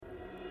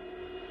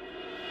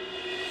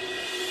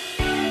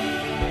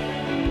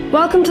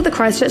Welcome to the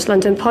Christchurch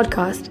London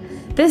podcast.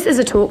 This is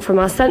a talk from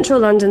our Central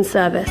London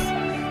service.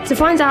 To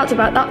find out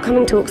about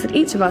upcoming talks at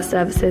each of our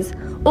services,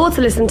 or to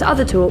listen to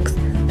other talks,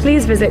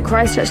 please visit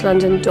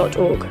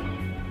christchurchlondon.org.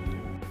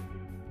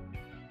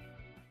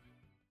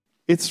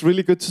 It's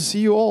really good to see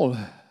you all.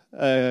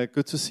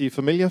 Good to see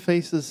familiar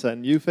faces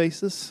and new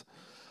faces.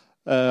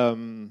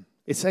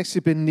 It's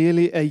actually been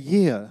nearly a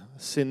year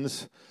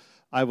since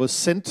I was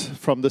sent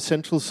from the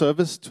central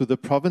service to the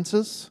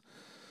provinces.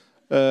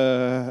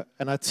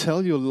 And I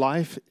tell you,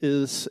 life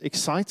is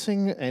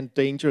exciting and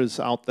dangerous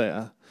out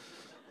there.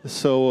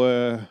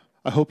 So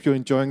I hope you're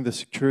enjoying the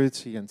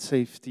security and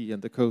safety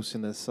and the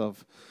coziness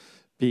of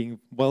being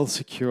well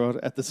secured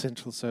at the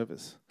central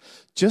service.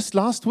 Just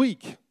last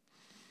week,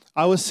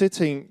 I was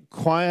sitting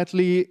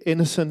quietly,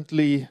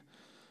 innocently,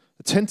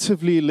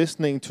 attentively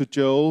listening to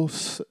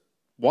Jo's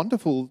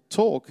wonderful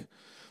talk.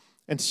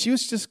 And she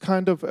was just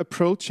kind of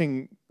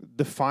approaching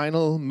the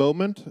final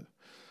moment,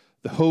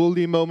 the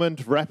holy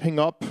moment, wrapping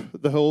up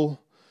the whole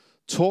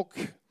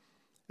talk.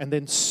 And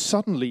then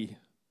suddenly,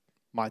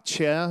 my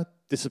chair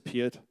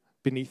disappeared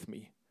beneath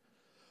me.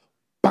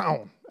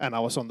 Boom! And I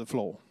was on the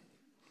floor.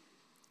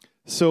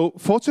 So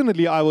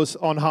fortunately, I was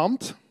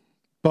unharmed,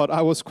 but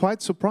I was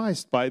quite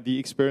surprised by the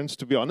experience,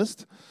 to be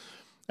honest.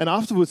 And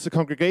afterwards, the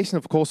congregation,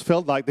 of course,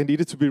 felt like they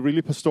needed to be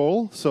really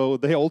pastoral, so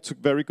they all took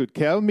very good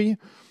care of me.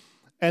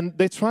 And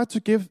they tried to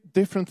give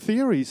different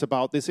theories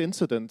about this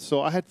incident.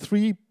 So I had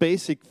three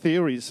basic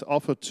theories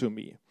offered to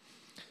me.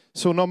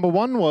 So number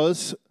one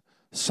was,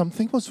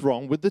 something was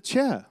wrong with the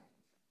chair.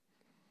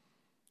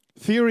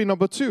 Theory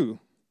number two,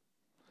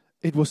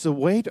 it was the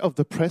weight of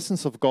the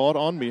presence of God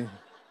on me.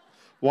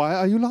 Why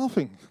are you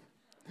laughing?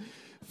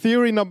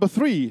 Theory number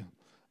three,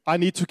 I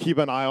need to keep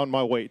an eye on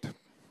my weight.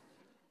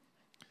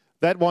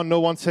 That one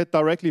no one said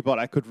directly, but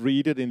I could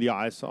read it in the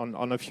eyes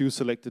on a few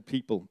selected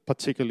people,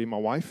 particularly my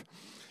wife.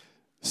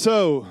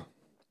 So,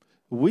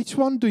 which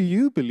one do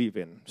you believe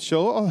in?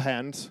 Show of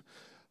hands.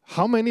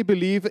 How many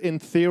believe in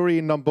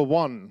theory number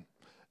one?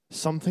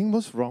 Something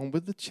was wrong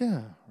with the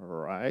chair,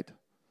 right?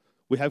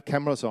 We have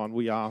cameras on.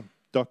 We are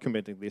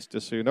documenting this,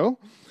 just so you know.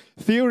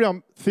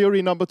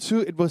 Theory number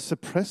two, it was the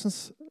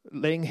presence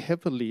laying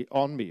heavily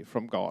on me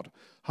from God.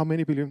 How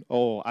many believe?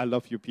 Oh, I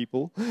love you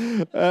people.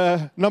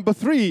 Number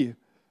three,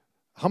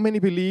 how many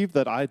believe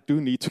that I do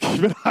need to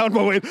keep an eye on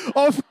my weight?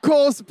 Of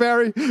course,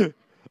 Barry.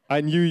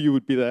 I knew you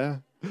would be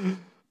there.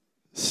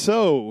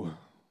 So,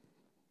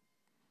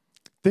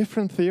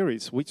 different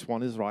theories. Which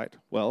one is right?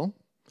 Well,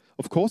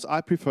 of course,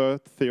 I prefer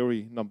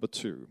theory number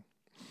two.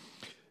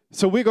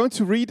 So we're going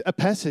to read a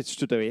passage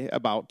today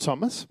about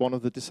Thomas, one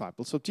of the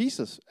disciples of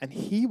Jesus. And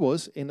he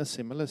was in a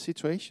similar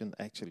situation,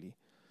 actually.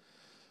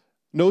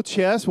 No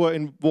chairs were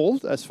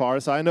involved, as far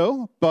as I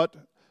know,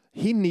 but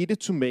he needed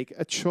to make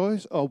a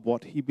choice of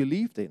what he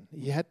believed in.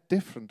 He had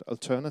different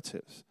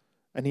alternatives,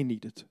 and he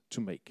needed to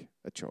make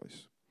a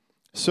choice.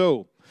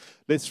 So,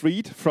 let's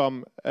read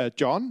from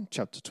John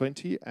chapter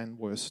 20 and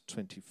verse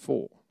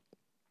 24.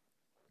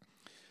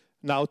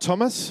 Now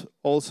Thomas,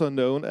 also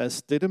known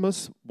as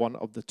Didymus, one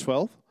of the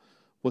 12,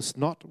 was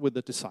not with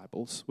the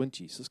disciples when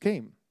Jesus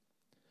came.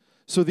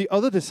 So the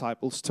other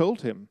disciples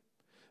told him,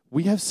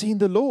 "We have seen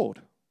the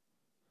Lord."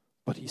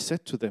 But he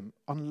said to them,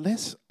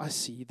 "Unless I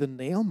see the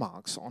nail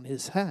marks on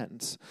his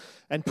hands,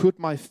 and put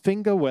my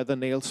finger where the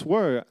nails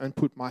were, and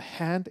put my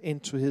hand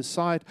into his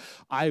side,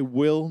 I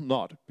will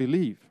not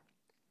believe."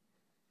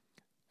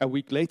 A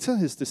week later,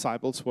 his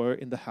disciples were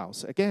in the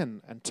house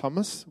again, and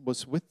Thomas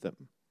was with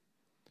them.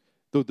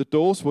 Though the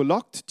doors were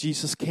locked,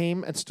 Jesus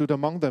came and stood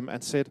among them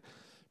and said,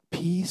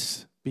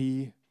 "Peace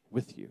be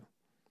with you."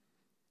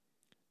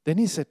 Then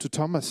he said to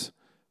Thomas,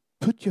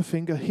 "Put your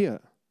finger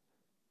here.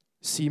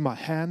 See my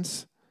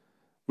hands.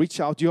 Reach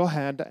out your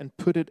hand and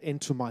put it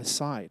into my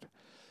side.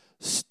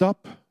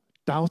 Stop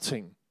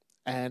doubting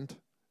and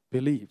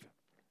believe."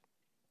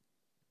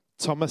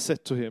 Thomas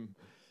said to him,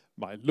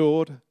 "My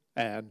Lord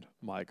and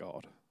my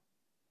God."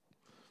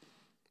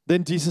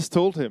 Then Jesus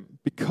told him,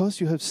 "Because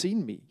you have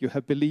seen me, you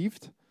have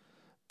believed.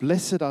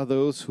 Blessed are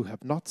those who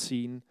have not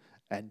seen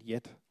and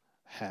yet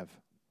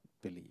have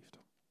believed."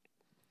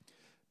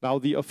 Now,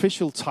 the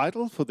official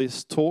title for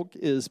this talk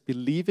is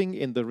Believing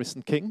in the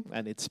Risen King,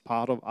 and it's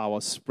part of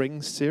our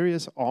spring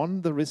series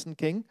on the Risen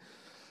King.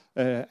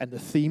 And the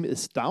theme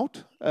is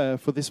doubt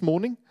for this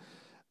morning.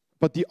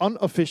 But the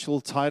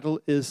unofficial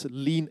title is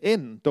Lean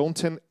In. Don't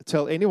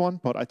tell anyone,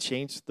 but I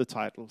changed the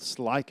title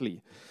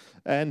slightly.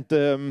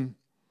 And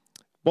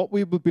what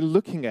we will be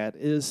looking at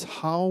is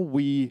how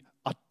we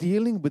are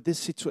dealing with this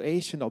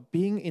situation, or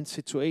being in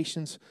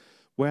situations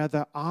where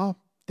there are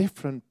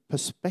different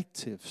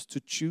perspectives to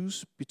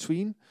choose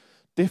between,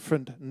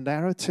 different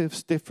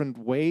narratives, different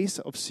ways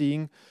of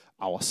seeing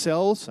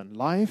ourselves and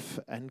life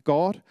and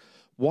God.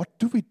 What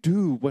do we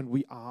do when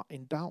we are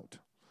in doubt?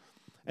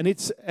 And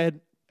it's a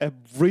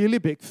really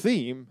big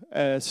theme,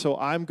 so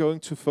I'm going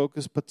to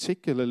focus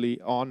particularly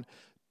on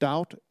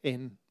doubt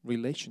in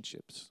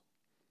relationships.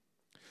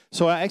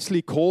 So I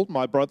actually called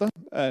my brother,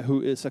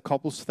 who is a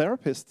couples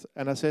therapist,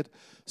 and I said,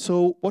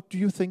 "So what do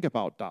you think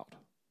about doubt?"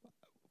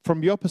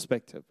 from your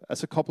perspective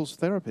as a couples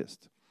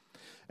therapist.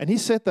 And he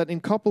said that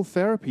in couple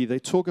therapy, they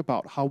talk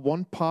about how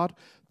one part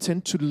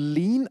tend to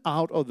lean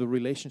out of the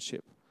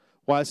relationship,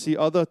 whilst the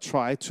other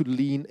try to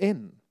lean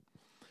in.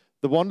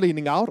 The one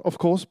leaning out, of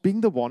course,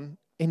 being the one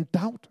in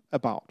doubt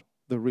about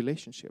the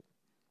relationship.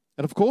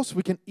 And of course,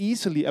 we can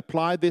easily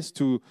apply this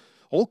to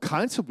all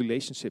kinds of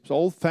relationships,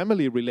 all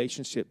family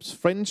relationships,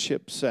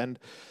 friendships, and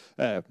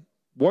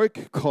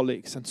work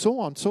colleagues, and so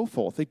on and so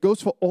forth. It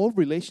goes for all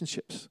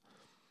relationships.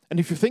 And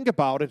if you think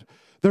about it,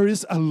 there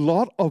is a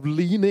lot of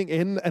leaning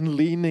in and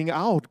leaning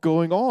out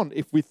going on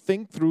if we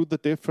think through the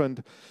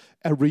different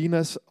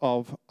arenas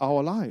of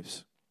our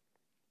lives.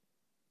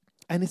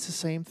 And it's the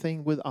same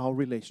thing with our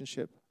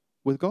relationship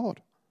with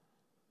God.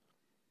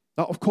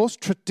 Now, of course,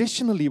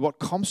 traditionally, what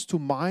comes to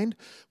mind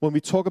when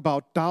we talk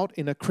about doubt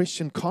in a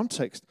Christian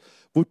context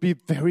would be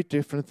very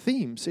different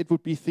themes. It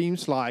would be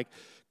themes like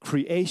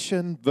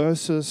creation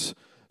versus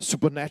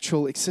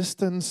supernatural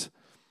existence.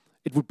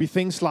 It would be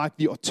things like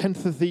the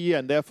authenticity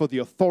and therefore the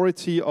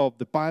authority of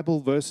the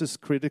Bible versus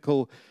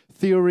critical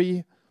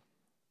theory.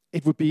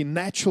 It would be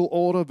natural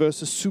order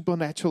versus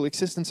supernatural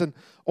existence, and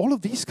all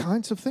of these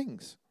kinds of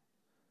things.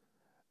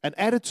 And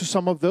added to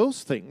some of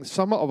those things,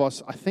 some of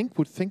us, I think,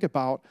 would think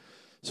about,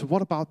 so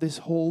what about this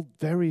whole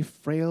very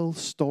frail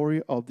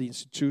story of the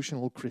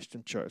institutional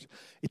Christian church?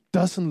 It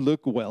doesn't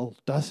look well,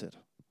 does it?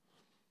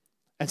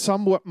 And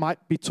some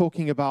might be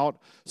talking about,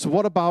 so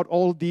what about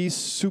all these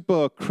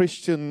super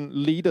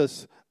Christian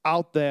leaders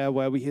out there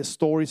where we hear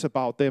stories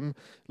about them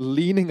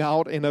leaning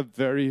out in a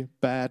very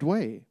bad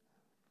way?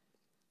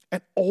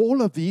 And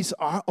all of these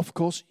are, of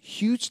course,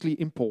 hugely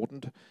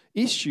important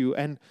issue.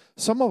 And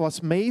some of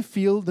us may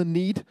feel the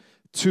need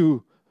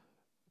to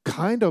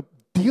kind of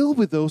deal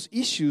with those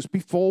issues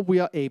before we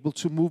are able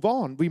to move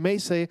on. We may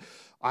say,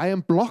 I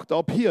am blocked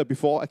up here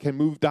before I can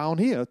move down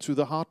here to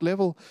the heart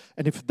level.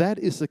 And if that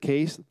is the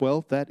case,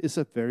 well, that is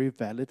a very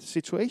valid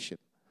situation.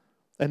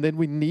 And then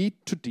we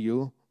need to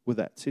deal with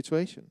that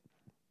situation.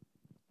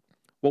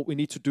 What we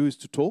need to do is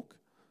to talk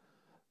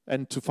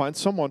and to find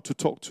someone to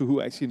talk to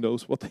who actually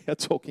knows what they are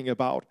talking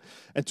about,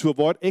 and to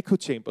avoid echo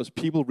chambers,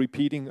 people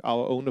repeating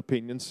our own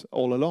opinions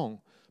all along,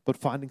 but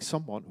finding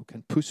someone who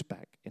can push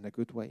back in a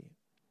good way.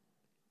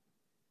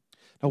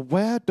 Now,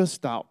 where does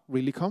doubt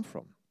really come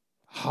from?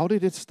 How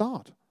did it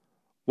start?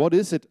 What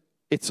is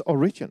its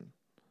origin?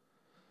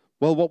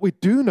 Well, what we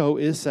do know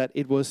is that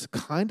it was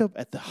kind of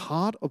at the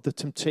heart of the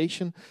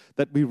temptation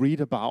that we read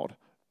about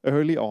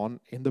early on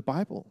in the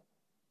Bible.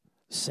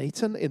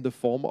 Satan, in the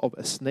form of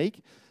a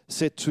snake,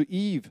 said to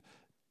Eve,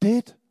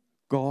 "Did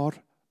God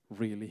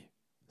really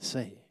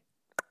say?"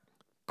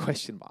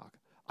 Question mark.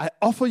 I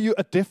offer you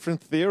a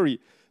different theory.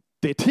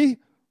 Did he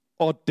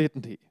or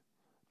didn't he?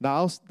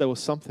 Now there was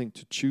something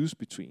to choose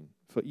between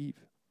for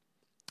Eve.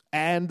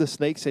 And the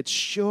snake said,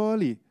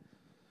 "Surely,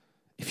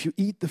 if you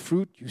eat the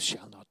fruit, you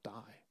shall not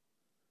die."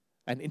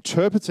 And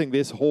interpreting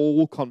this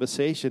whole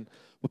conversation,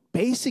 what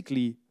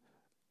basically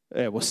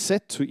was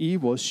said to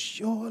Eve was,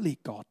 surely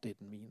God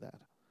didn't mean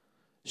that.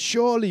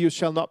 Surely you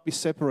shall not be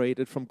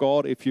separated from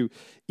God if you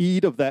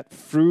eat of that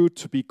fruit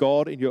to be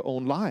God in your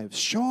own lives.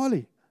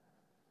 Surely.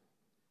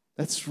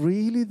 That's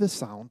really the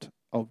sound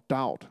of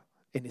doubt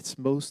in its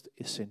most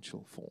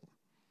essential form.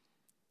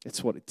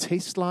 It's what it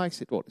tastes like,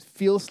 it's what it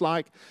feels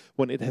like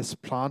when it has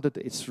planted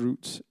its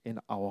roots in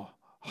our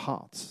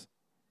hearts.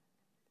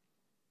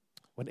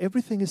 When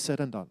everything is said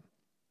and done,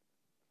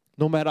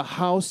 no matter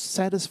how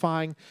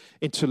satisfying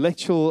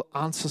intellectual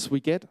answers we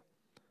get,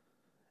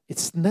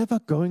 it's never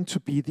going to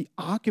be the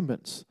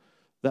arguments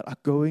that are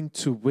going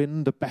to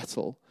win the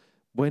battle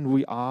when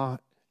we are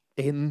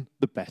in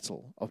the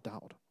battle of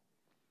doubt.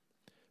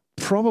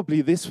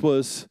 Probably this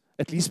was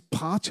at least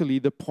partially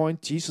the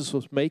point Jesus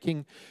was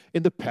making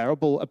in the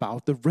parable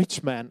about the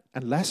rich man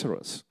and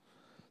Lazarus.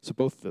 So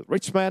both the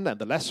rich man and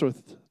the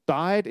Lazarus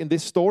died in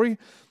this story.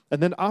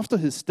 And then after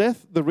his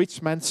death, the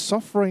rich man,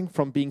 suffering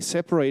from being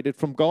separated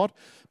from God,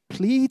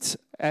 pleads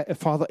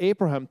Father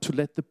Abraham to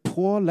let the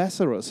poor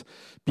Lazarus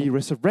be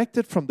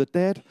resurrected from the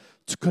dead,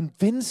 to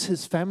convince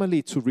his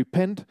family to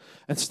repent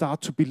and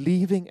start to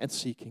believing and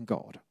seeking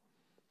God.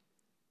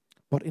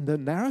 But in the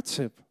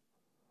narrative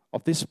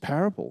of this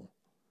parable,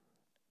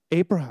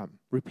 Abraham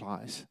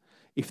replies,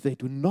 if they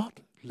do not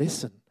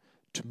listen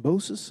to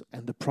Moses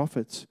and the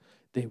prophets,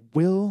 they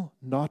will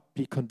not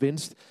be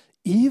convinced,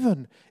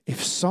 even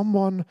if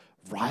someone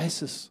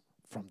rises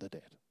from the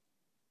dead.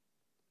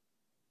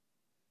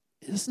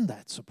 Isn't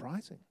that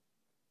surprising?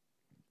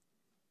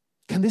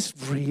 Can this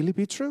really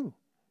be true?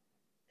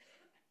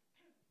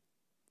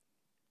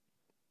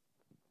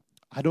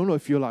 I don't know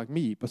if you're like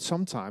me, but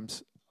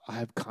sometimes I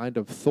have kind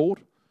of thought,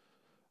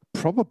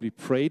 probably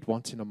prayed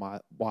once in a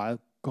while,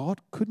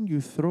 God, couldn't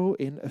you throw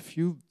in a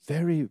few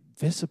very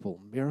visible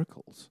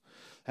miracles?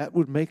 That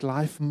would make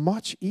life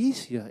much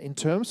easier in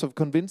terms of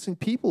convincing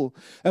people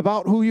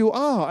about who you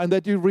are and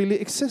that you really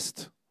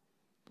exist.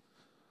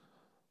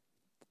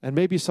 And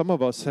maybe some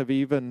of us have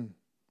even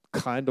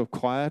kind of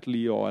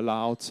quietly or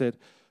aloud said,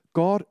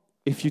 God,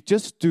 if you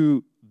just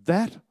do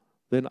that,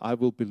 then I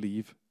will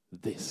believe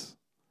this.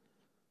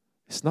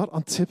 It's not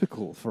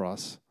untypical for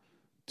us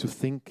to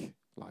think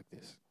like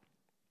this.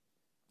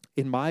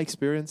 In my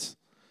experience,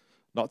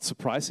 not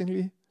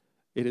surprisingly,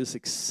 it is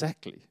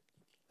exactly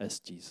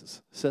as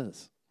Jesus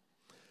says.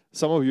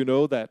 Some of you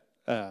know that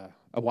a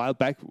while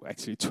back,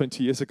 actually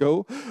 20 years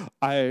ago,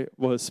 I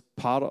was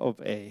part of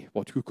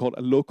what you call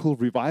a local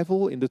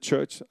revival in the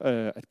church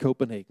at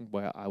Copenhagen,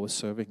 where I was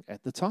serving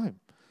at the time.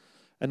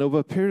 And over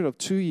a period of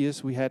 2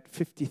 years, we had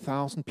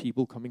 50,000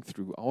 people coming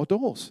through our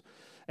doors.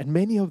 And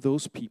many of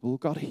those people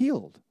got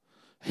healed.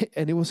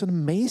 And it was an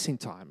amazing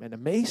time, an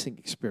amazing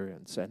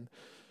experience. And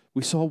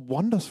we saw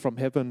wonders from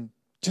heaven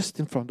just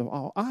in front of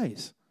our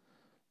eyes.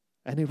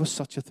 And it was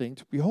such a thing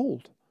to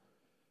behold.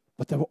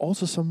 But there were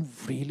also some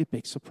really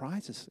big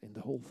surprises in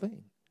the whole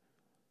thing.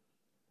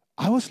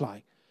 I was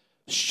like,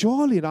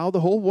 surely now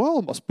the whole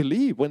world must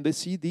believe when they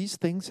see these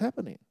things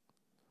happening.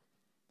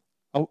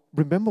 I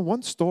remember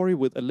one story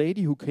with a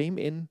lady who came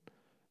in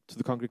to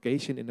the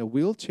congregation in a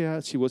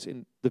wheelchair. She was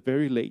in the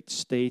very late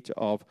stage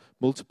of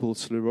multiple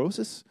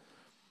sclerosis.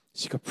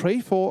 She got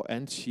prayed for,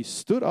 and she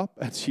stood up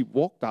and she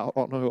walked out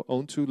on her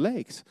own 2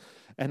 legs.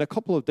 And a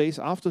couple of days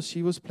after,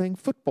 she was playing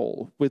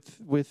football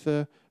with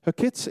her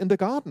kids in the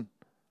garden.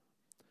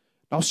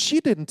 Now,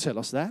 she didn't tell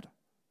us that.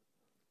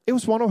 It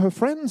was one of her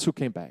friends who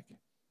came back.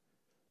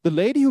 The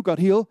lady who got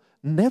healed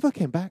never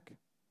came back.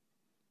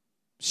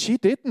 She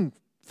didn't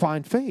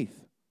find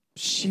faith.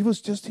 She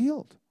was just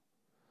healed.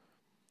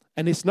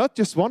 And it's not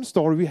just one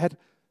story. We had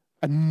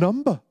a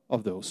number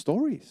of those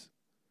stories.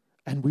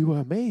 And we were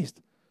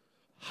amazed.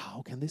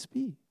 How can this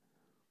be?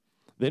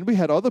 Then we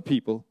had other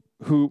people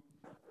who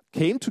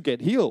came to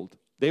get healed.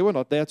 They were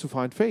not there to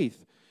find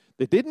faith.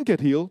 They didn't get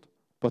healed,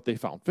 but they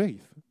found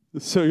faith.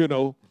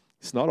 So,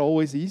 it's not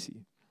always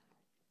easy.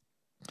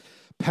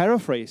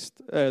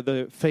 Paraphrased,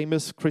 the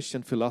famous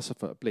Christian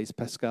philosopher Blaise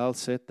Pascal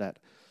said that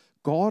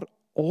God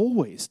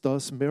always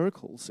does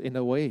miracles in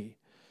a way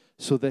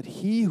so that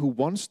he who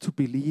wants to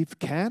believe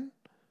can,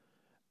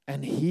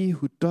 and he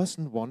who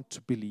doesn't want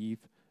to believe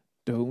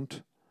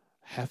don't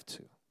have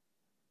to.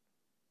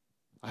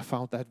 I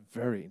found that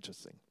very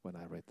interesting when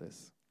I read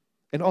this.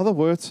 In other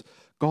words,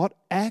 God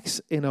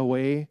acts in a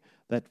way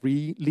that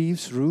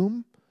leaves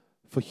room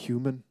for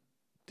human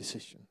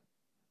decision.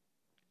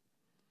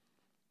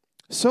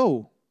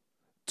 So,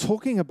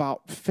 talking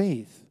about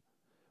faith,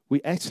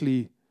 we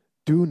actually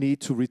do need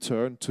to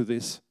return to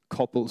this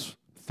couples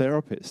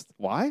therapist.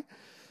 Why?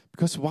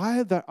 Because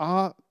while there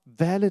are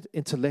valid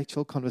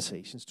intellectual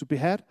conversations to be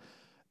had,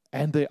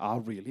 and they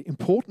are really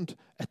important,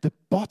 at the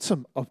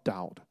bottom of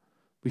doubt,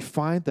 we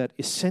find that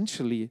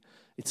essentially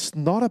it's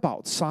not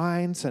about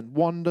signs and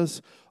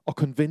wonders or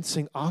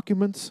convincing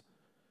arguments.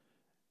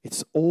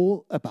 It's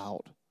all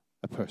about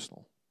a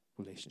personal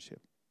relationship.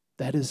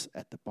 That is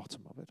at the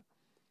bottom of it.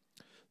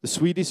 The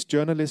Swedish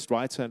journalist,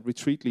 writer, and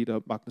retreat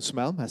leader Magnus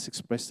Malm has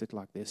expressed it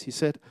like this. He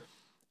said,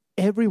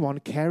 "Everyone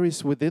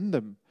carries within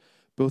them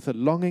both a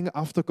longing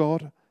after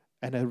God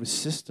and a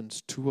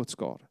resistance towards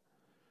God.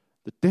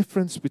 The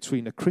difference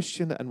between a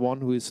Christian and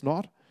one who is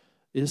not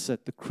is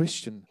that the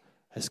Christian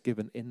has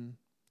given in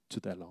to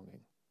their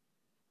longing."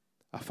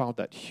 I found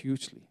that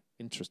hugely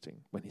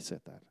interesting when he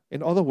said that.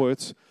 In other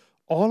words,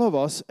 all of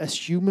us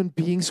as human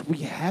beings, we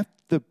have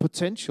the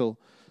potential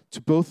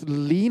to both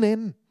lean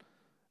in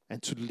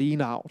and to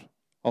lean out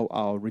of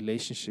our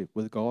relationship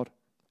with God,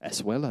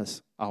 as well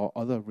as our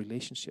other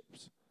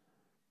relationships.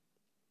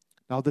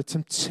 Now, the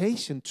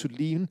temptation to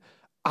lean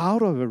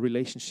out of a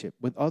relationship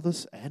with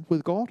others and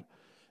with God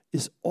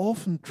is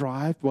often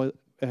driven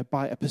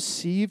by a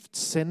perceived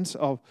sense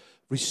of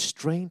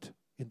restraint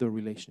in the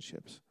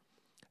relationships,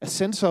 a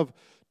sense of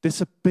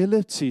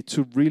disability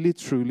to really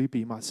truly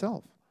be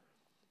myself.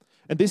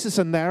 And this is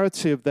a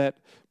narrative that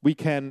we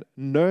can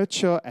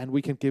nurture, and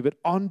we can give it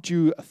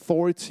undue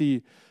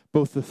authority,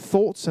 both the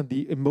thoughts and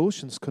the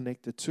emotions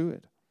connected to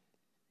it.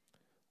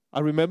 I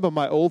remember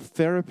my old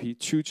therapy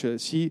tutor,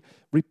 she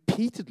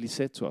repeatedly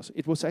said to us,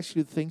 it was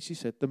actually the thing she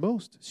said the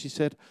most. She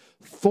said,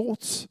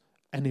 thoughts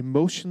and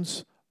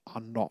emotions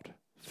are not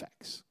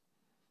facts.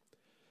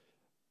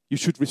 You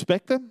should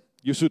respect them,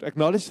 you should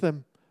acknowledge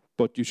them,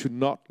 but you should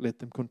not let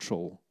them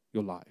control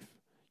your life.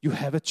 You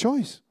have a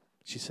choice,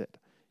 she said.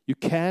 You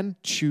can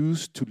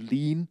choose to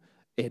lean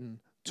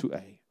into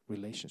a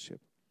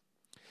relationship.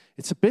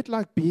 It's a bit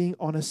like being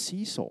on a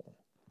seesaw.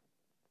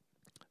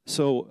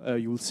 So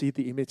you will see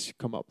the image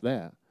come up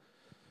there.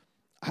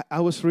 I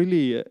was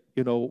really,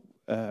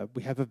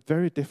 we have a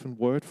very different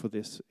word for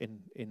this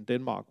in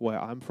Denmark, where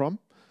I'm from.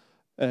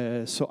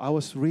 So I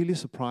was really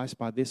surprised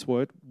by this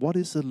word. What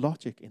is the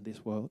logic in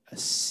this word? A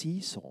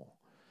seesaw.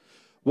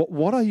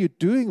 What are you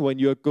doing when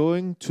you're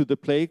going to the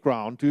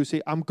playground? Do you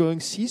say, I'm going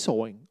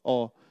seesawing?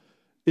 Or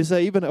is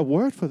there even a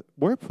word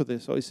for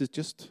this? Or is it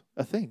just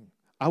a thing?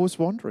 I was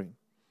wondering.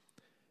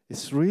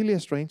 It's really a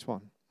strange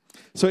one.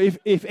 So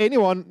if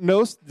anyone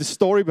knows the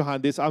story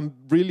behind this, I'm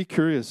really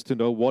curious to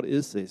know what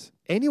is this.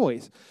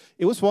 Anyways,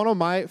 it was one of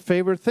my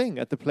favorite things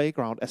at the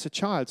playground as a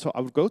child. So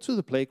I would go to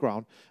the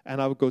playground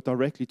and I would go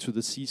directly to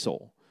the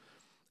seesaw.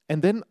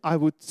 And then I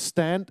would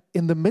stand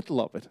in the middle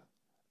of it.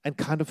 and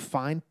kind of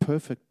find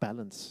perfect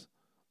balance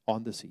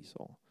on the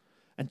seesaw.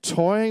 And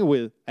toying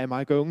with, am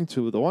I going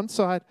to the one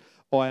side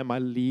or am I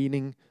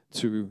leaning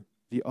to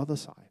the other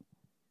side?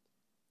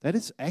 That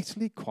is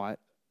actually quite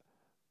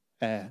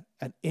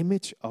an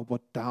image of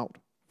what doubt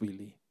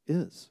really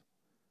is.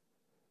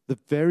 The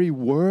very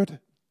word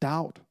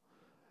doubt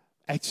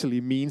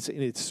actually means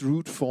in its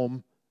root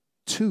form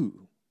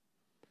two.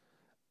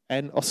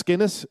 And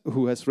Oskinus,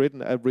 who has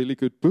written a really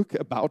good book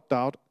about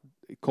doubt,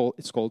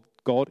 it's called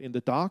God in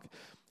the Dark,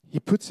 he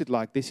puts it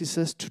like this. He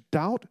says, to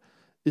doubt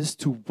is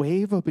to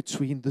waver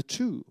between the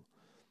two,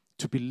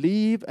 to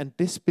believe and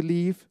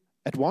disbelieve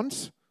at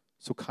once,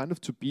 so kind of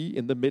to be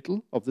in the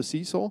middle of the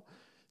seesaw,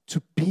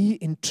 to be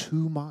in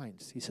two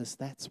minds. He says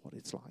that's what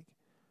it's like.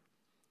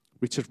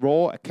 Richard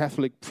Rohr, a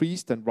Catholic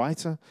priest and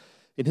writer,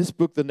 in his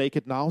book, The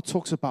Naked Now,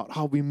 talks about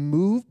how we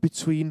move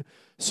between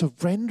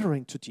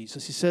surrendering to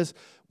Jesus. He says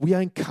we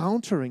are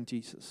encountering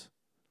Jesus.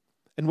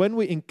 And when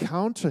we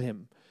encounter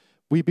him,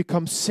 we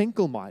become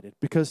single-minded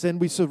because then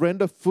we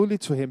surrender fully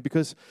to him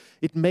because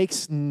it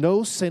makes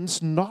no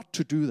sense not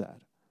to do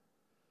that.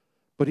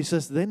 But he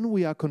says then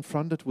we are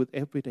confronted with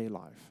everyday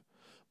life.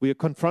 We are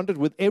confronted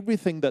with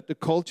everything that the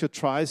culture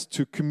tries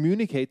to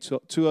communicate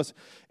to us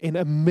in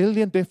a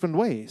million different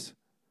ways.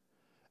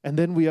 And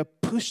then we are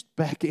pushed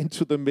back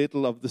into the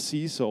middle of the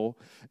seesaw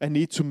and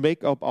need to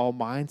make up our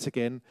minds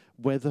again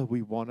whether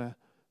we want to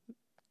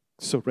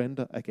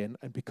surrender again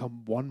and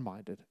become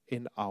one-minded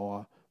in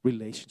our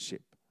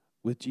relationship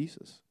with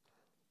Jesus.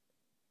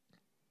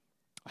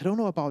 I don't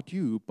know about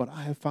you, but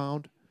I have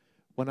found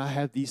when I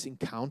have these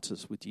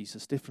encounters with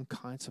Jesus, different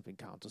kinds of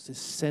encounters, this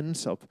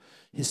sense of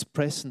his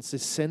presence,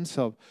 this sense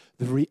of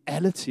the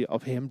reality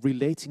of him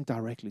relating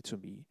directly to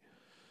me,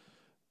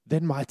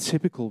 then my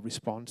typical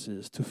response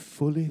is to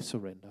fully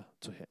surrender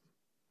to him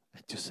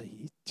and to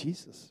say,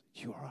 Jesus,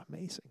 you are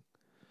amazing.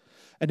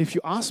 And if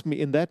you ask me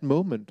in that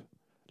moment,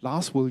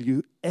 Lars, will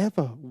you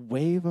ever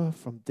waver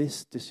from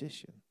this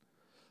decision?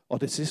 Or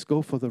does this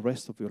go for the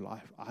rest of your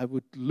life? I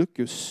would look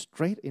you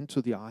straight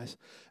into the eyes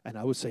and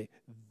I would say,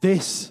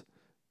 this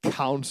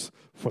counts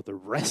for the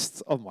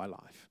rest of my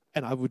life.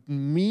 And I would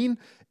mean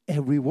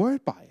every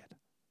word by it.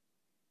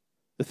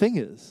 The thing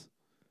is,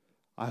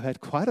 I've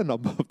had quite a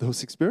number of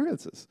those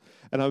experiences.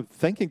 And I'm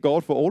thanking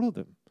God for all of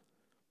them.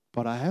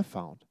 But I have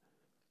found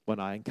when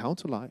I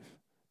encounter life,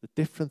 the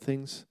different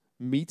things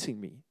meeting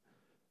me,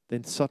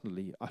 then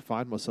suddenly I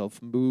find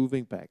myself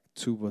moving back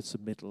towards the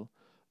middle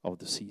of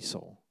the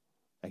seesaw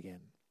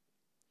again.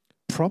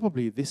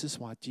 Probably this is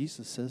why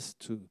Jesus says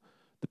to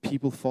the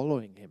people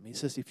following him, he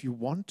says, if you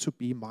want to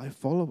be my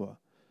follower,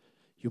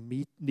 you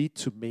need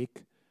to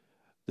make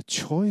the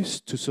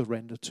choice to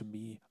surrender to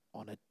me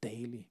on a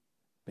daily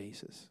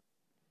basis.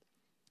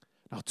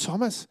 Now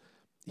Thomas,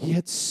 he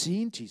had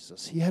seen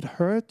Jesus, he had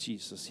heard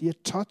Jesus, he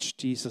had touched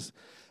Jesus,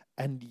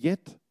 and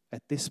yet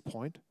at this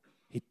point,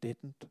 he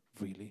didn't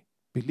really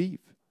believe.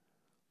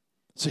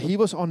 So he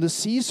was on the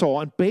seesaw,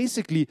 and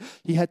basically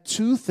he had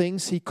two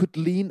things he could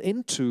lean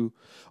into.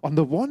 On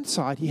the one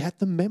side, he had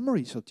the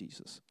memories of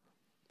Jesus.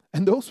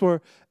 And those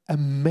were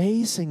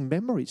amazing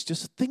memories.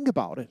 Just think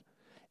about it.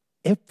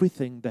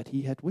 Everything that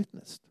he had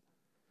witnessed.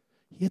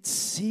 He had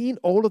seen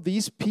all of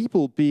these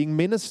people being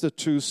ministered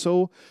to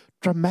so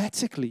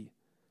dramatically.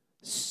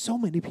 So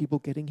many people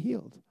getting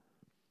healed.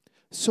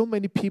 So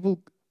many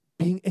people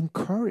being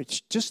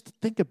encouraged. Just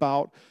think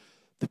about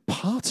the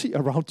party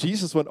around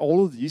Jesus when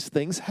all of these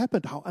things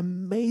happened. How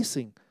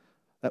amazing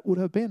that would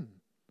have been.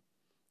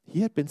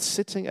 He had been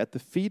sitting at the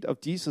feet of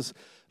Jesus,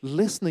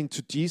 listening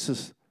to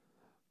Jesus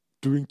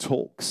doing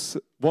talks,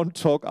 one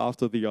talk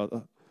after the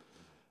other.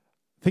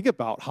 Think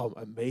about how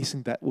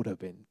amazing that would have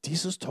been.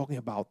 Jesus talking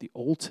about the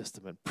Old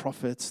Testament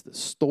prophets, the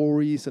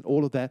stories and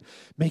all of that,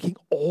 making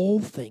all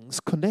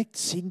things connect,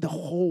 seeing the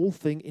whole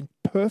thing in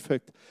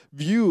perfect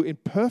view, in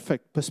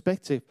perfect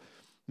perspective,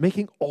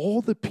 making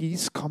all the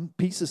pieces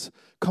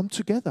come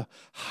together.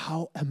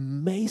 How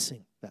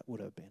amazing that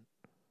would have been.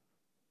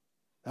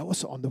 That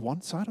was on the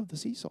one side of the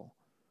seesaw.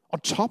 On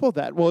top of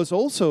that was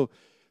also,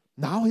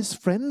 now his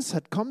friends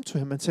had come to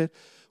him and said,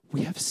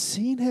 we have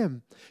seen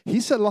him.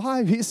 He's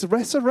alive. He's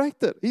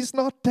resurrected. He's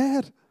not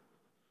dead.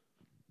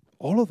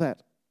 All of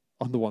that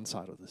on the one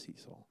side of the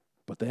seesaw.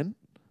 But then,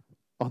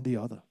 on the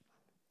other,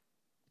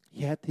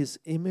 he had his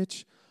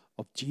image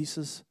of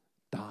Jesus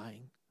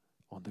dying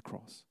on the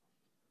cross.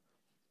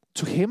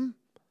 To him,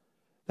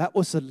 that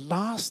was the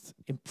last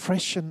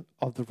impression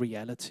of the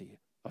reality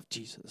of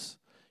Jesus.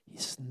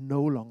 He's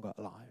no longer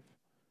alive.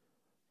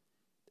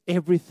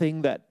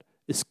 Everything that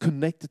is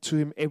connected to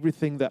him,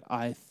 everything that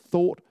I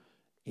thought,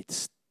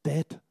 it's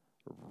dead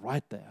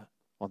right there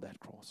on that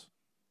cross.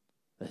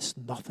 There's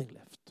nothing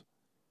left.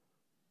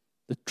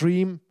 The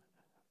dream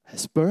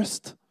has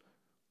burst.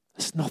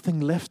 There's nothing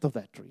left of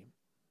that dream.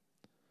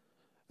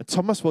 And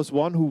Thomas was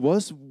one who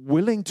was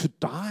willing to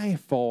die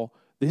for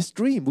this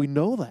dream. We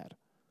know that.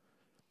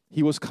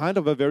 He was kind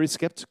of a very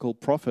skeptical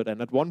prophet.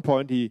 And at one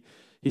point he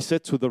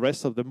said to the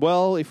rest of them,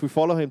 well, if we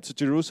follow him to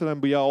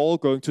Jerusalem, we are all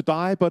going to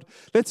die, but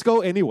let's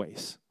go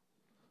anyways.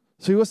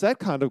 So he was that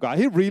kind of guy.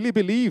 He really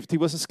believed. He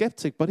was a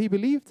skeptic, but he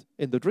believed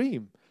in the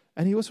dream.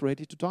 And he was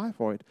ready to die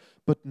for it.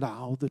 But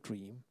now the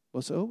dream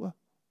was over.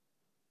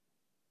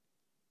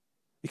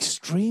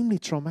 Extremely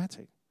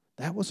traumatic.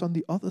 That was on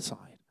the other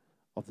side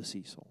of the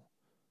seesaw.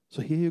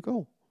 So here you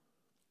go.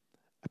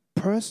 A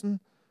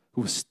person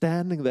who was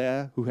standing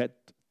there, who had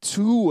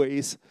two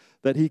ways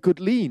that he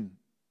could lean.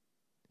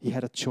 He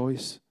had a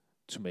choice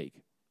to make.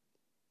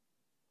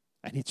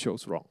 And he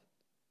chose wrong.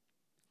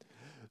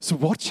 So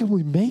what shall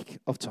we make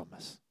of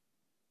Thomas?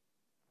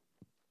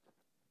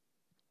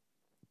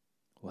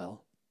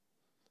 Well,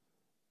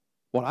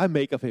 what I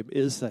make of him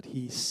is that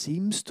he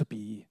seems to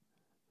be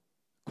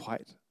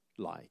quite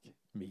like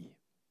me.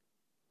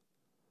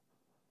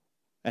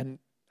 And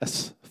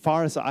as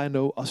far as I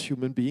know us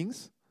human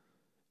beings,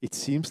 it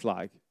seems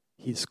like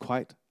he's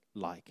quite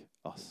like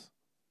us.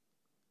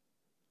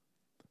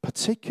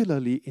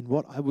 Particularly in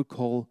what I would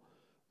call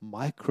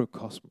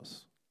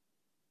microcosmos.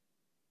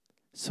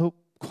 So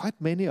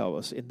quite many of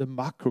us in the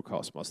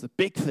macrocosmos, the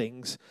big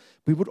things,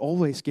 we would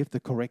always give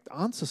the correct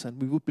answers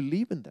and we would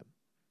believe in them.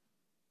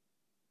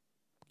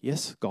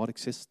 Yes, God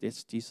exists.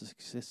 Yes, Jesus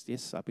exists.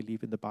 Yes, I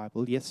believe in the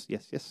Bible. Yes,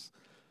 yes, yes.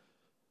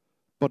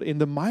 But in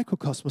the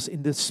microcosmos,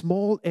 in the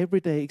small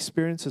everyday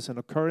experiences and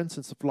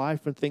occurrences of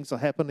life when things are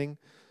happening,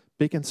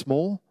 big and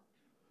small,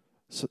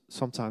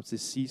 sometimes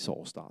this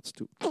seesaw starts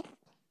to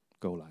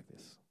go like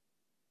this.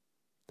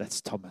 That's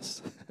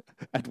Thomas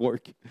at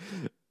work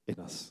in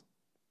us.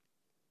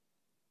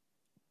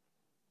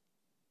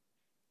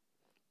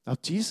 Now,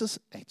 Jesus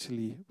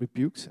actually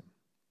rebukes him.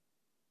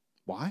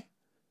 Why?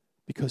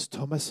 Because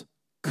Thomas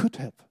could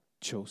have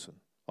chosen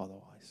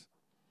otherwise.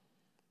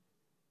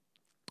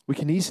 We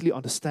can easily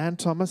understand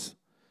Thomas,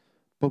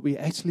 but we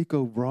actually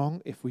go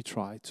wrong if we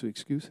try to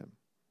excuse him.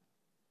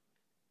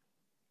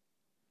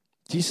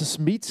 Jesus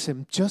meets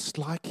him just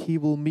like he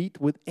will meet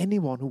with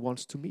anyone who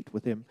wants to meet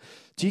with him.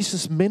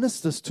 Jesus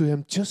ministers to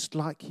him just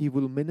like he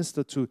will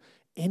minister to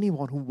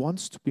anyone who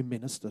wants to be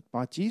ministered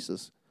by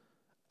Jesus.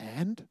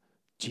 And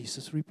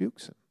Jesus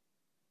rebukes him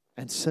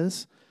and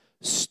says,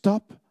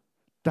 stop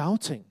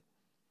doubting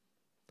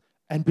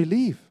and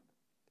believe.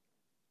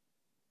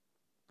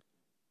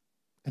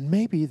 And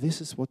maybe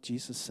this is what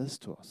Jesus says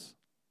to us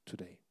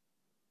today.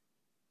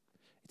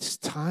 It's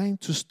time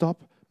to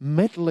stop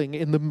meddling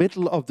in the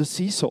middle of the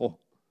seesaw.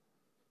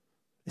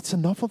 It's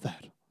enough of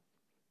that.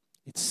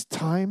 It's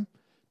time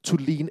to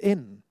lean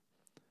in.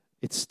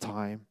 It's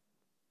time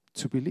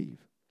to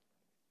believe.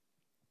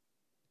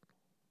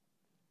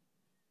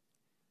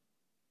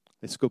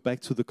 Let's go back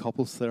to the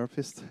couples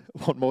therapist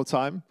one more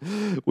time.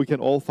 We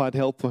can all find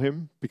help for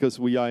him because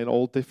we are in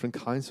all different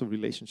kinds of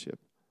relationship.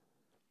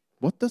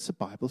 What does the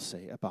Bible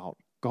say about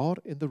God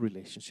in the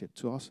relationship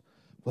to us?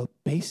 Well,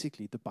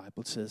 basically the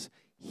Bible says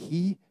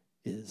he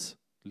is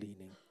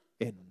leaning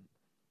in.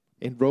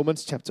 In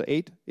Romans chapter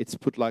 8, it's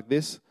put like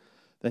this,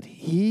 that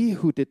he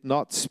who did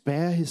not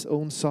spare his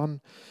own son,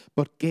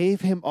 but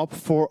gave him up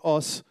for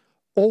us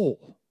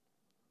all,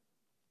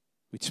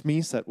 which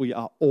means that we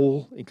are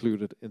all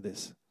included in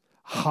this.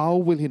 How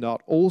will he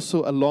not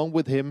also, along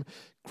with him,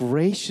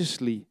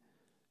 graciously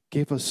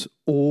give us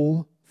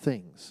all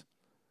things?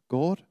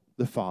 God,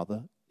 the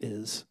Father,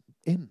 is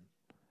in.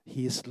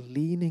 He is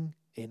leaning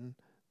in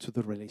to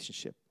the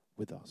relationship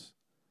with us.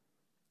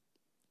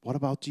 What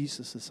about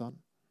Jesus, the Son?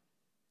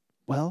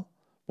 Well,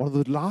 one of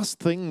the last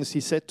things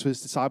he said to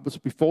his disciples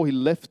before he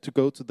left to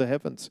go to the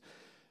heavens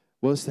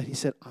was that he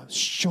said,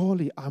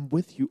 surely I'm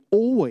with you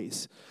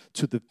always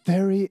to the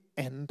very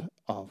end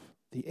of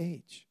the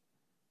age.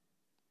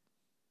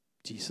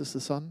 Jesus, the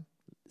Son,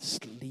 is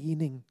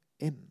leaning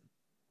in.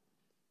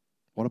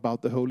 What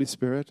about the Holy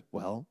Spirit?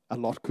 Well, a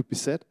lot could be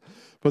said,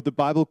 but the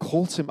Bible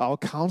calls him our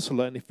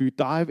counselor, and if we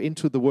dive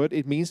into the word,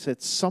 it means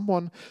that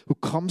someone who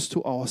comes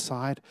to our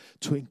side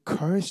to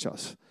encourage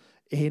us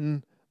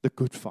in the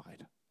good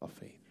fight of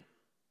faith.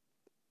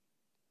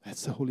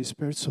 That's the Holy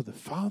Spirit. So the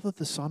Father,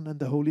 the Son, and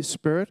the Holy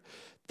Spirit,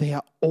 they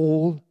are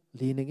all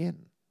leaning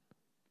in.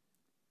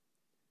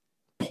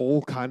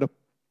 Paul kind of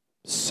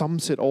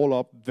sums it all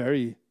up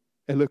very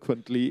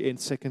eloquently in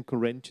 2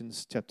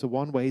 Corinthians chapter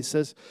 1, where he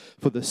says,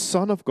 for the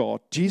Son of God,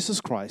 Jesus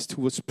Christ,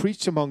 who was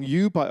preached among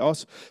you by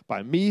us,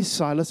 by me,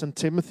 Silas, and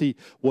Timothy,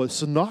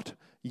 was not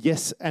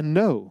yes and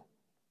no,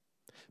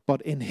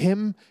 but in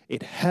him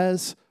it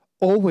has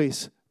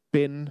always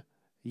been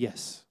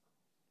yes.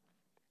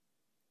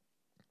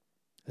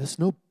 There's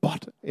no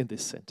but in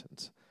this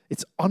sentence.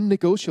 It's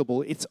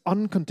unnegotiable. It's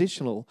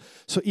unconditional.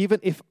 So even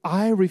if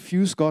I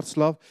refuse God's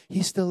love,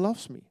 he still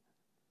loves me.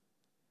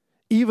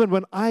 Even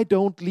when I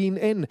don't lean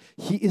in,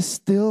 he is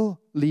still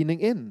leaning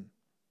in.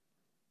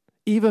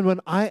 Even when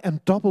I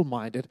am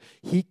double-minded,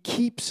 he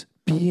keeps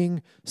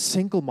being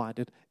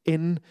single-minded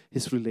in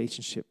his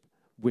relationship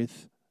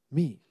with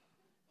me.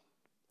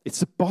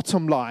 It's the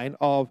bottom line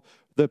of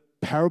the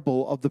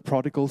parable of the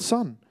prodigal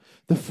son.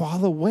 The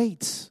father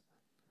waits,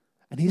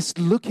 and he's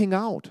looking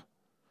out.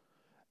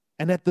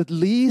 And at the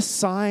least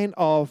sign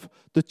of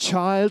the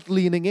child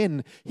leaning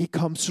in, he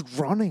comes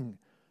running,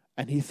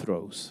 and he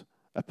throws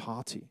a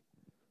party.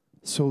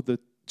 So the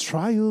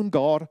triune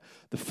God,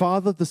 the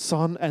Father, the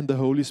Son, and the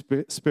Holy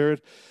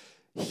Spirit,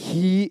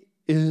 he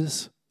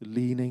is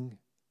leaning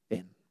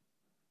in.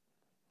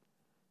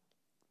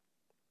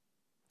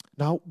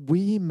 Now,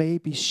 we may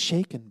be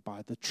shaken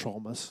by the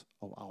traumas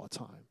of our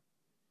time.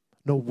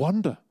 No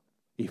wonder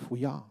if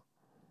we are.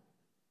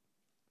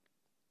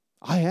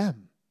 I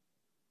am.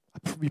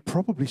 We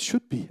probably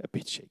should be a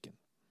bit shaken.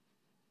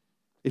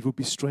 It would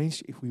be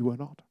strange if we were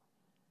not.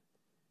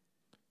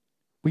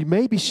 We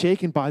may be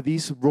shaken by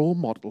these role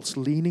models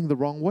leaning the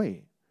wrong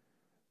way.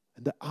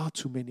 And there are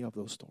too many of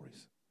those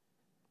stories.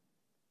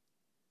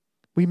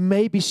 We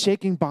may be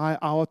shaken by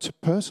our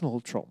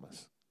personal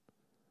traumas.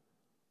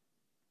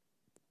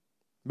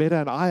 Mette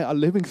and I are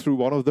living through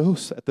one of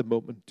those at the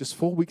moment. Just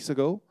 4 weeks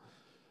ago,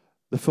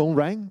 the phone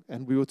rang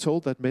and we were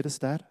told that Mette's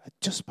dad had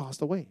just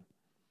passed away.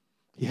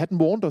 He hadn't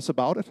warned us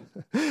about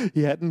it.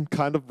 He hadn't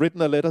kind of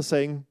written a letter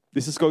saying,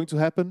 this is going to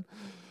happen.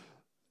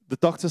 The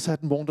doctors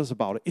hadn't warned us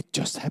about it. It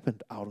just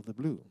happened out of the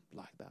blue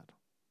like that.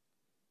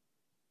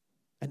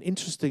 And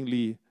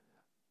interestingly,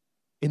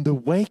 in the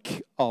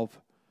wake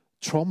of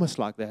traumas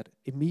like that,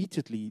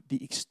 immediately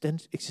the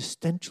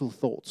existential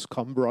thoughts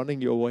come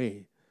running your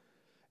way.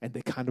 And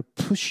they kind of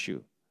push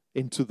you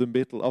into the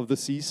middle of the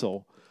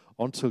seesaw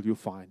until you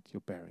find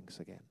your bearings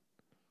again.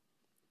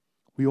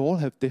 We all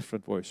have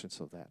different versions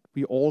of that.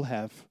 We all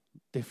have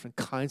different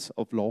kinds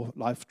of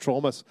life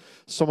traumas.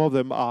 Some of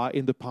them are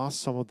in the past,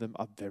 some of them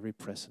are very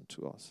present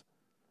to us.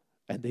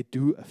 And they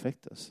do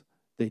affect us.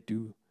 They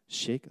do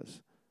shake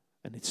us.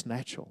 And it's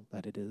natural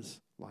that it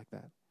is like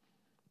that.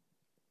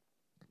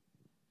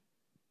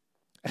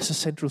 As a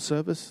central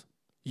service,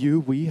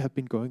 we have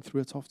been going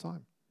through a tough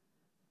time.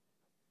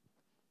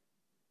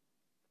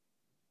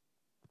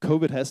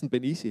 COVID hasn't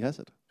been easy, has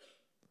it?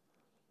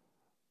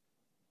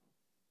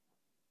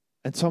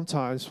 And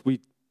sometimes we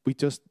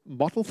just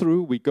muddle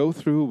through, we go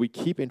through, we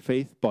keep in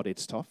faith, but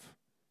it's tough.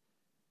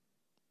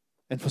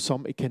 And for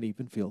some, it can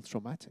even feel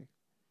traumatic.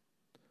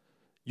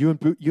 You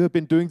have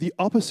been doing the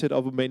opposite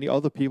of what many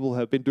other people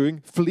have been doing,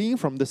 fleeing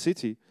from the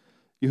city.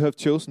 You have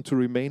chosen to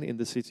remain in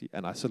the city,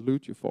 and I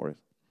salute you for it.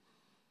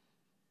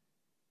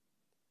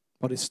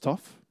 But it's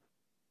tough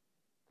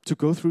to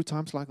go through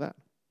times like that.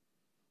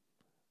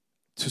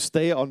 To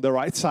stay on the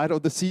right side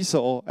of the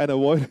seesaw and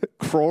avoid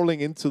crawling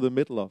into the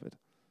middle of it.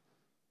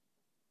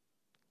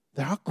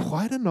 There are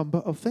quite a number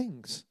of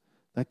things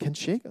that can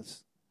shake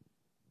us.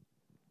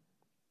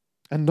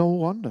 And no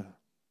wonder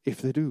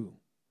if they do.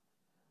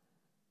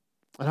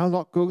 And I'm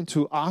not going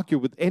to argue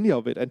with any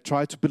of it and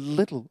try to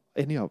belittle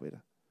any of it.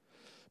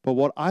 But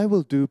what I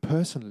will do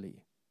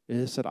personally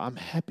is that I'm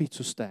happy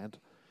to stand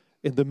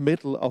in the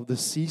middle of the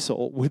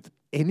seesaw with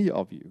any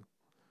of you.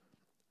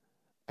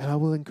 And I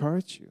will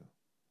encourage you.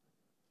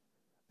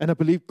 And I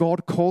believe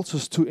God calls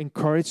us to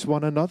encourage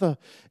one another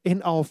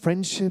in our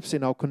friendships,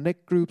 in our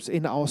connect groups,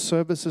 in our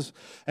services,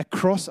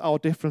 across our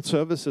different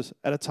services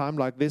at a time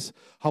like this.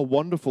 How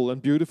wonderful and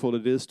beautiful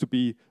it is to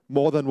be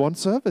more than one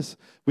service.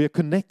 We are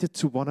connected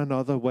to one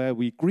another where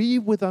we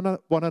grieve with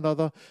one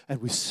another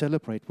and we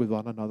celebrate with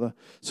one another.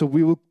 So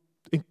we will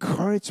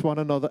encourage one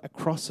another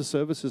across the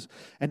services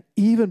and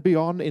even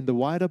beyond in the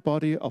wider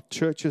body of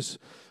churches.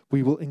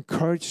 We will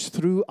encourage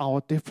through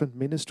our different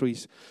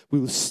ministries. We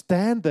will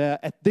stand there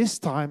at this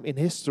time in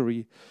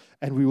history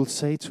and we will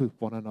say to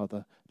one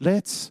another,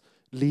 let's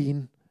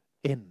lean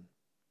in.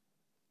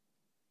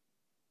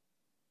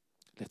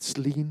 Let's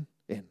lean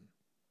in.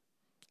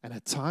 And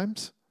at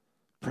times,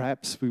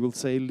 perhaps we will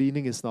say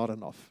leaning is not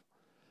enough.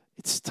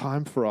 It's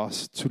time for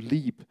us to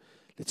leap.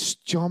 Let's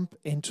jump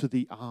into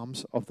the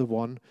arms of the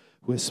one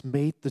who has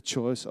made the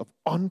choice of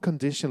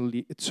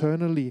unconditionally,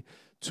 eternally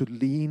to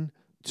lean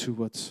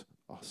towards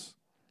us.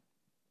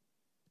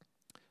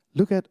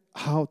 Look at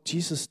how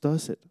Jesus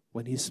does it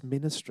when he's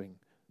ministering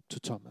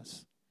to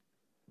Thomas.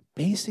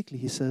 Basically,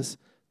 he says,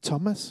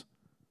 Thomas,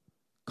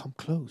 come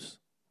close.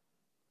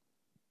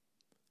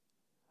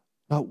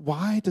 Now,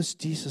 why does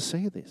Jesus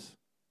say this?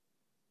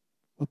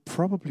 Well,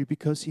 probably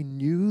because he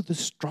knew the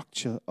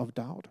structure of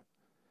doubt.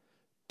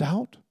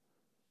 Doubt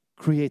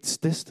creates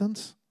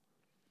distance,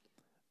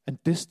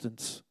 and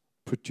distance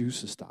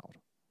produces doubt.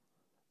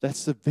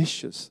 That's the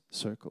vicious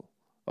circle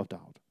of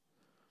doubt.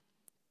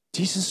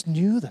 Jesus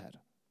knew that.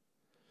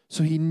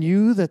 So he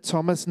knew that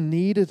Thomas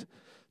needed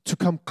to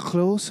come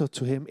closer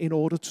to him in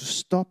order to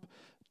stop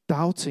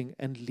doubting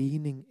and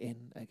leaning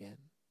in again.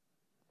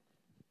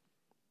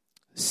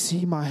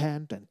 See my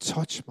hand and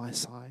touch my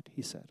side,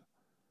 he said.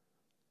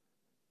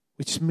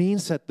 Which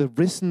means that the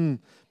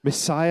risen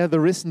Messiah, the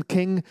risen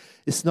King,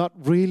 is not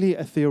really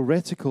a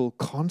theoretical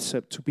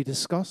concept to be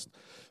discussed,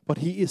 but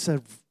he is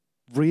a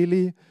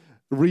really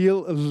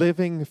real,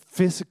 living,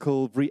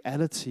 physical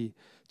reality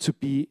to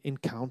be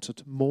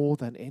encountered more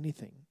than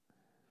anything.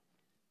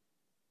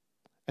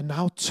 And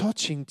now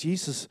touching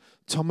Jesus,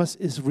 Thomas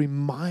is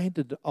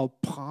reminded of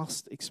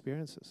past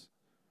experiences.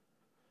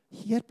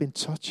 He had been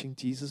touching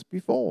Jesus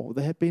before.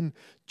 They had been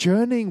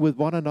journeying with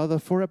one another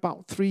for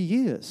about 3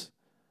 years.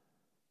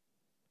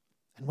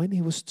 And when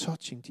he was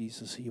touching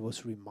Jesus, he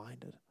was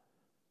reminded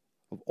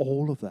of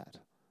all of that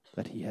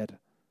he had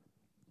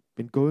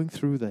been going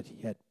through, that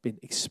he had been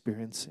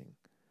experiencing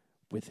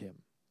with him.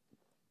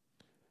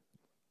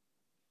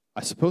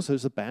 I suppose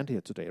there's a band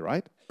here today,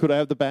 right? Could I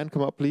have the band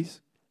come up,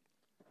 please?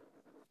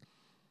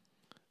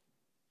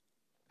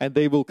 And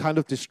they will kind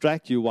of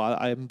distract you while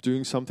I'm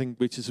doing something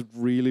which is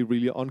really,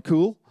 really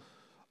uncool.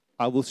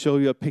 I will show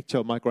you a picture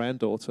of my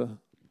granddaughter.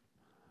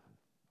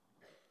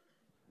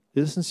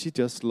 Isn't she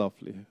just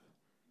lovely?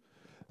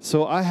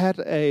 So I had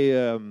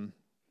a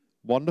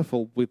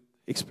wonderful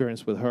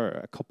experience with her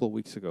a couple of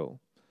weeks ago.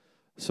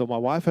 So my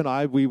wife and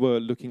I, we were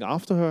looking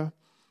after her.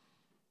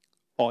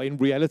 Or in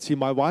reality,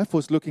 my wife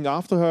was looking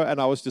after her and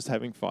I was just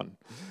having fun.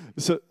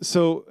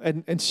 So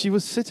she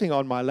was sitting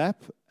on my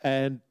lap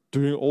and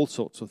doing all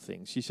sorts of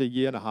things. She's a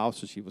year and a half,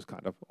 so she was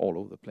kind of all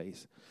over the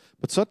place.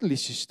 But suddenly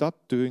she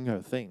stopped doing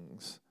her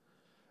things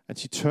and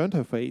she turned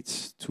her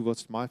face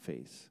towards my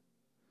face.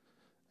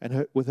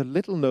 And with her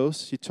little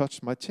nose, she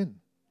touched my chin.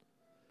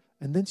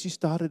 And then she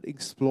started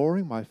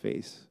exploring my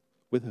face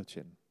with her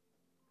chin.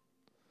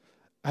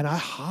 And I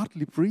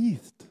hardly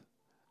breathed.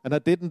 And I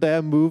didn't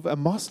dare move a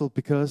muscle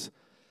because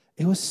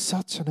it was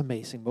such an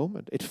amazing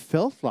moment. It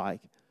felt like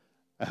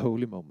a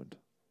holy moment.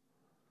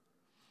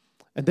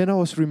 And then I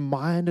was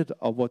reminded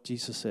of what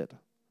Jesus said.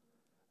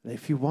 That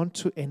if you want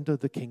to enter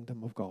the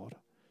kingdom of God,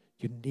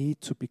 you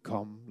need to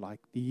become like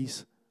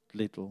these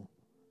little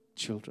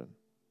children.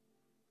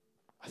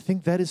 I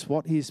think that is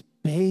what he's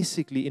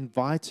basically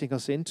inviting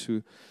us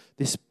into,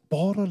 this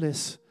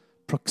borderless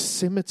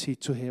proximity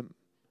to him.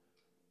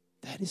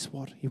 That is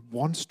what he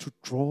wants to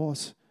draw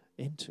us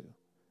into.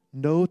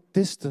 No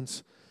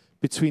distance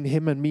between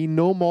him and me,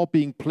 no more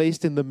being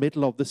placed in the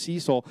middle of the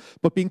seesaw,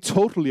 but being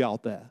totally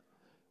out there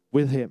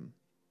with him,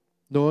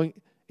 knowing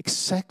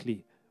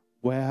exactly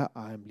where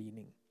I'm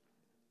leaning.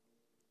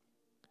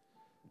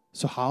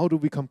 So how do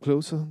we come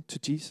closer to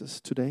Jesus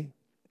today?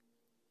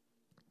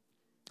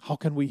 How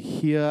can we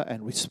hear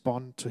and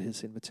respond to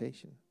his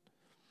invitation?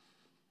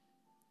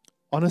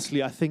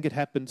 Honestly, I think it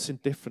happens in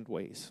different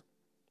ways.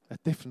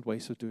 Different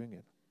ways of doing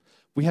it.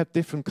 We have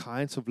different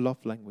kinds of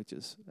love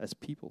languages as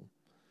people.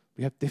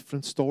 We have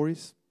different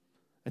stories,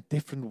 and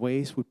different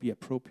ways would be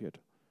appropriate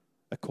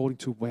according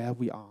to where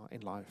we are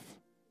in life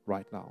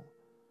right now.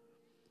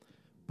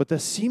 But there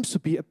seems to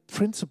be a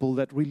principle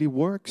that really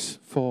works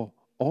for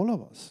all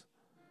of us.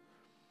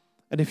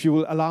 And if you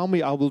will allow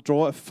me, I will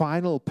draw a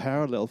final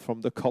parallel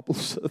from the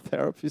couples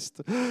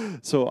therapist.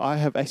 So I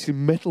have actually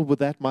meddled with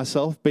that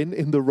myself, been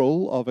in the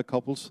role of a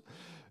couples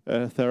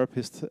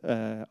therapist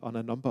on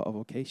a number of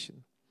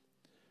occasions.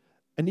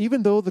 And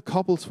even though the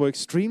couples were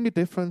extremely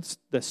different,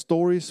 their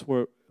stories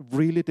were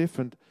really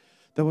different,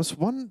 there was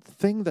one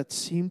thing that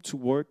seemed to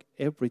work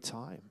every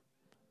time.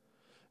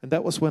 And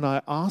that was when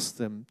I asked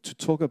them to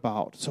talk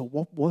about, so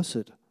what was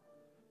it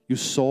you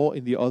saw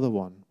in the other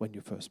one when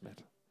you first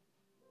met?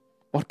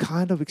 What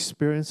kind of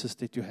experiences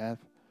did you have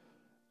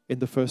in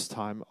the first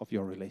time of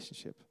your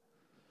relationship?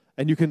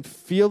 And you can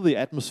feel the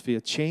atmosphere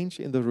change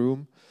in the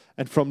room.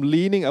 And from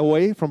leaning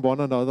away from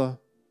one another,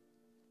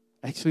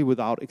 actually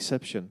without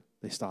exception,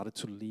 they started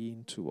to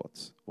lean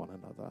towards one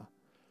another.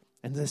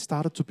 And they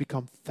started to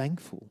become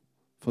thankful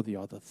for the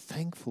other,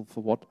 thankful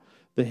for what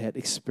they had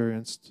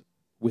experienced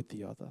with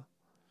the other.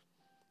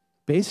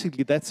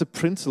 Basically, that's a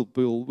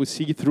principle we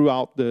see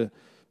throughout the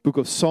book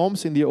of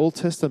Psalms in the Old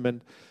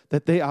Testament,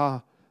 that they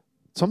are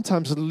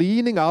sometimes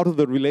leaning out of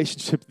the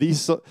relationship.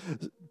 These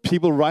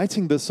people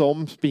writing the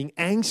Psalms being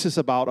anxious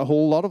about a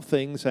whole lot of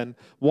things and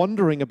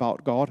wondering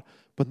about God,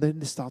 but then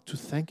they start to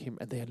thank him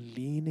and they are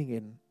leaning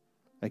in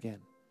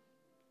again.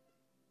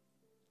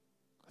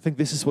 I think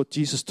this is what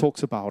Jesus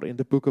talks about in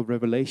the book of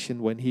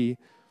Revelation when he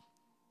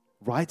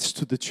writes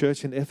to the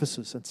church in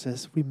Ephesus and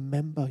says,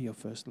 remember your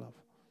first love.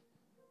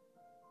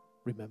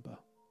 Remember.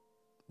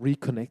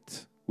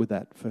 Reconnect with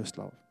that first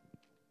love.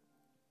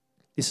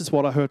 This is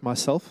what I heard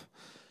myself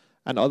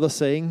and others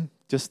saying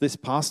just this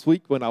past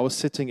week when I was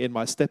sitting in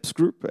my steps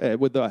group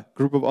with a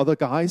group of other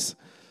guys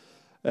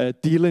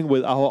dealing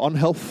with our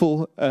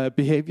unhelpful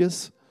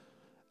behaviors.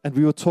 And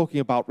we were talking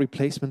about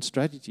replacement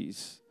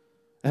strategies.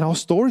 And our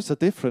stories are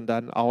different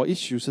and our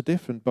issues are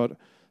different, but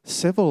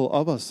several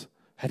of us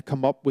had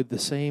come up with the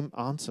same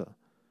answer.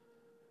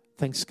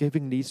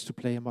 Thanksgiving needs to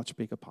play a much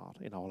bigger part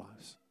in our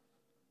lives.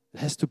 It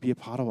has to be a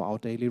part of our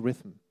daily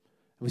rhythm.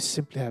 And we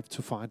simply have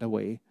to find a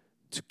way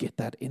to get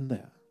that in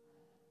there.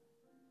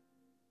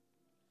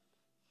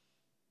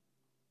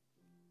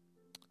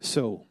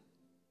 So,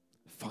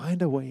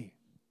 find a way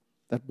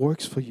that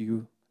works for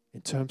you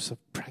in terms of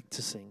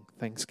practicing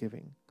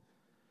Thanksgiving.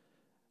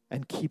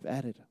 And keep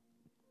at it.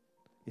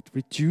 It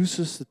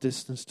reduces the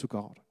distance to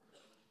God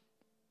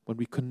when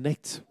we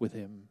connect with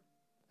him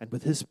and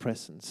with his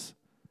presence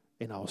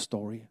in our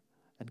story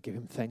and give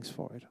him thanks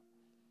for it.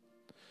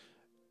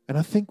 And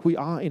I think we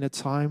are in a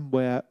time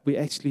where we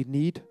actually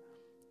need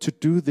to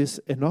do this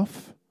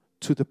enough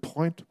to the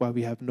point where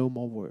we have no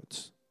more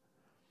words.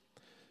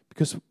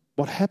 Because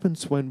what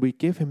happens when we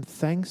give him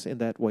thanks in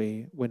that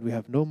way, when we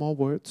have no more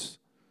words,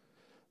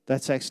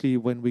 that's actually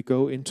when we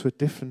go into a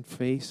different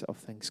phase of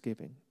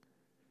Thanksgiving,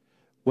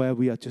 where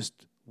we are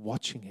just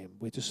watching him.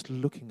 We're just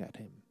looking at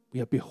him. We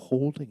are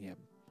beholding him.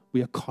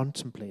 We are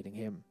contemplating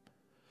him.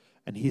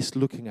 And he's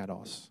looking at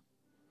us.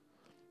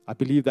 I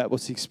believe that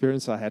was the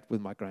experience I had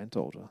with my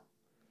granddaughter.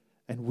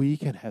 And we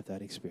can have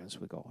that experience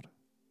with God.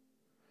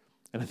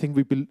 And I think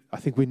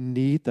we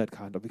need that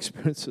kind of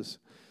experiences.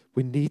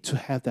 We need to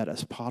have that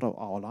as part of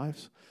our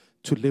lives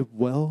to live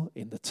well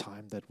in the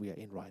time that we are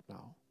in right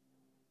now.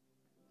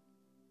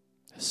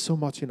 There's so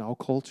much in our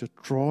culture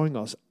drawing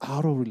us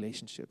out of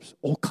relationships,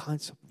 all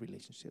kinds of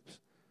relationships.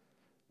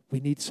 We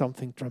need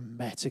something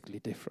dramatically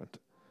different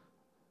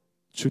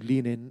to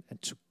lean in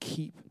and to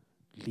keep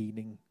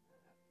leaning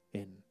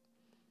in.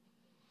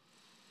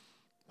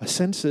 My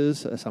sense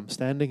is, as I'm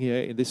standing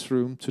here in this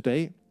room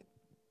today,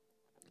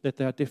 that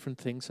there are different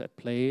things at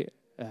play,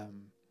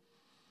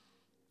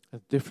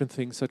 different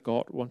things that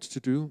God wants to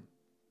do.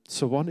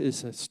 So one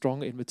is a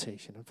strong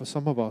invitation. And for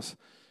some of us,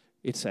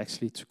 it's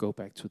actually to go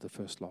back to the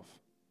first love.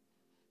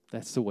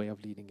 That's the way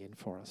of leaning in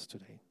for us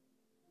today.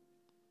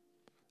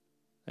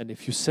 And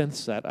if you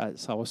sense that,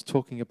 as I was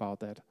talking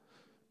about that,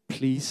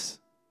 please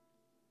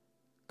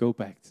go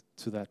back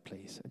to that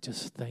place and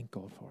just thank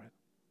God for it.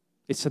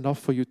 It's enough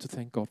for you to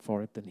thank God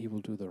for it, then He will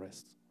do the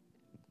rest.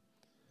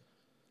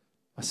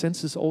 My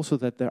sense is also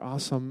that there are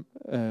some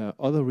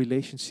other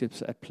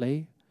relationships at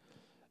play,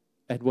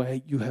 and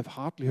where you have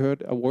hardly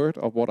heard a word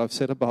of what I've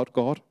said about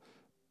God,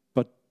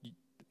 but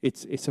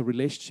it's a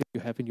relationship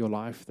you have in your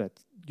life that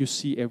you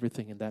see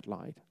everything in that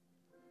light.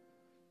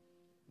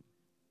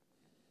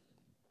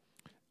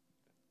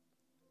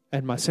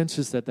 And my sense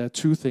is that there are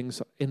two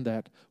things in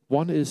that.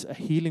 One is a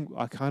healing.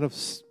 I kind of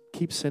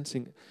keep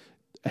sensing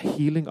a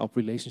healing of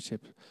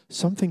relationship.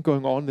 Something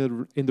going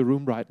on in the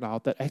room right now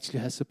that actually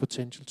has the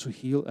potential to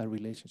heal a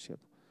relationship.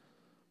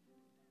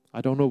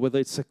 I don't know whether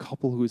it's a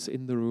couple who is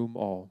in the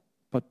room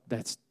but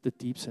that's the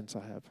deep sense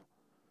I have.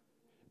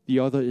 The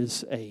other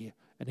is an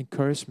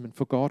encouragement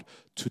for God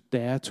to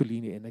dare to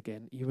lean in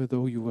again, even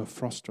though you were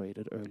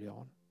frustrated early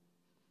on.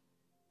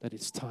 That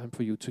it's time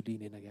for you to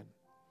lean in again.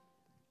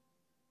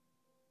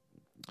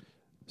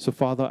 So,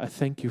 Father, I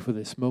thank you for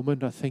this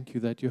moment. I thank you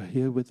that you're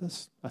here with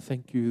us. I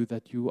thank you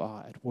that you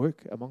are at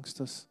work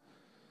amongst us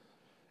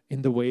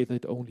in the way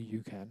that only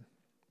you can.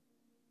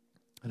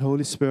 And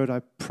Holy Spirit,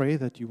 I pray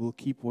that you will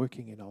keep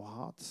working in our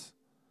hearts.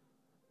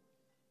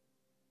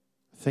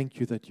 Thank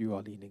you that you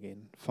are leaning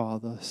in,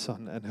 Father,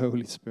 Son, and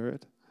Holy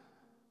Spirit.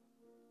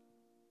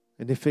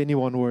 And if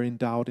anyone were in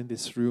doubt in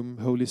this room,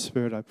 Holy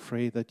Spirit, I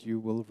pray that you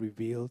will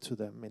reveal to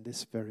them in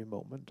this very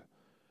moment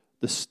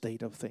the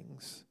state of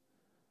things.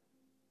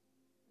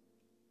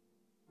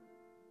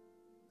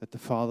 That the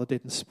Father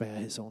didn't spare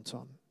his own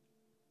Son,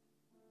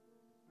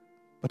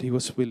 but he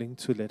was willing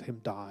to let him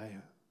die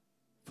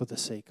for the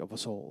sake of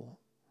us all.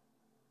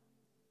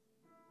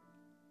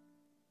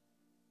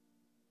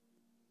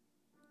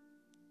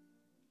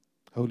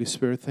 Holy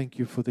Spirit, thank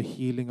you for the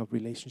healing of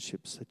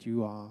relationships that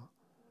you are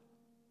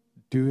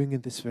doing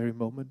in this very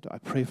moment. I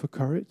pray for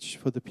courage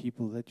for the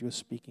people that you're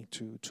speaking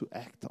to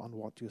act on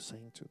what you're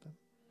saying to them.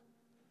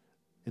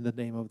 In the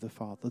name of the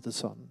Father, the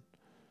Son,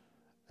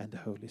 and the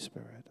Holy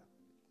Spirit.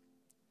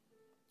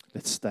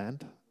 Let's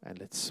stand and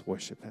let's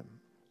worship him.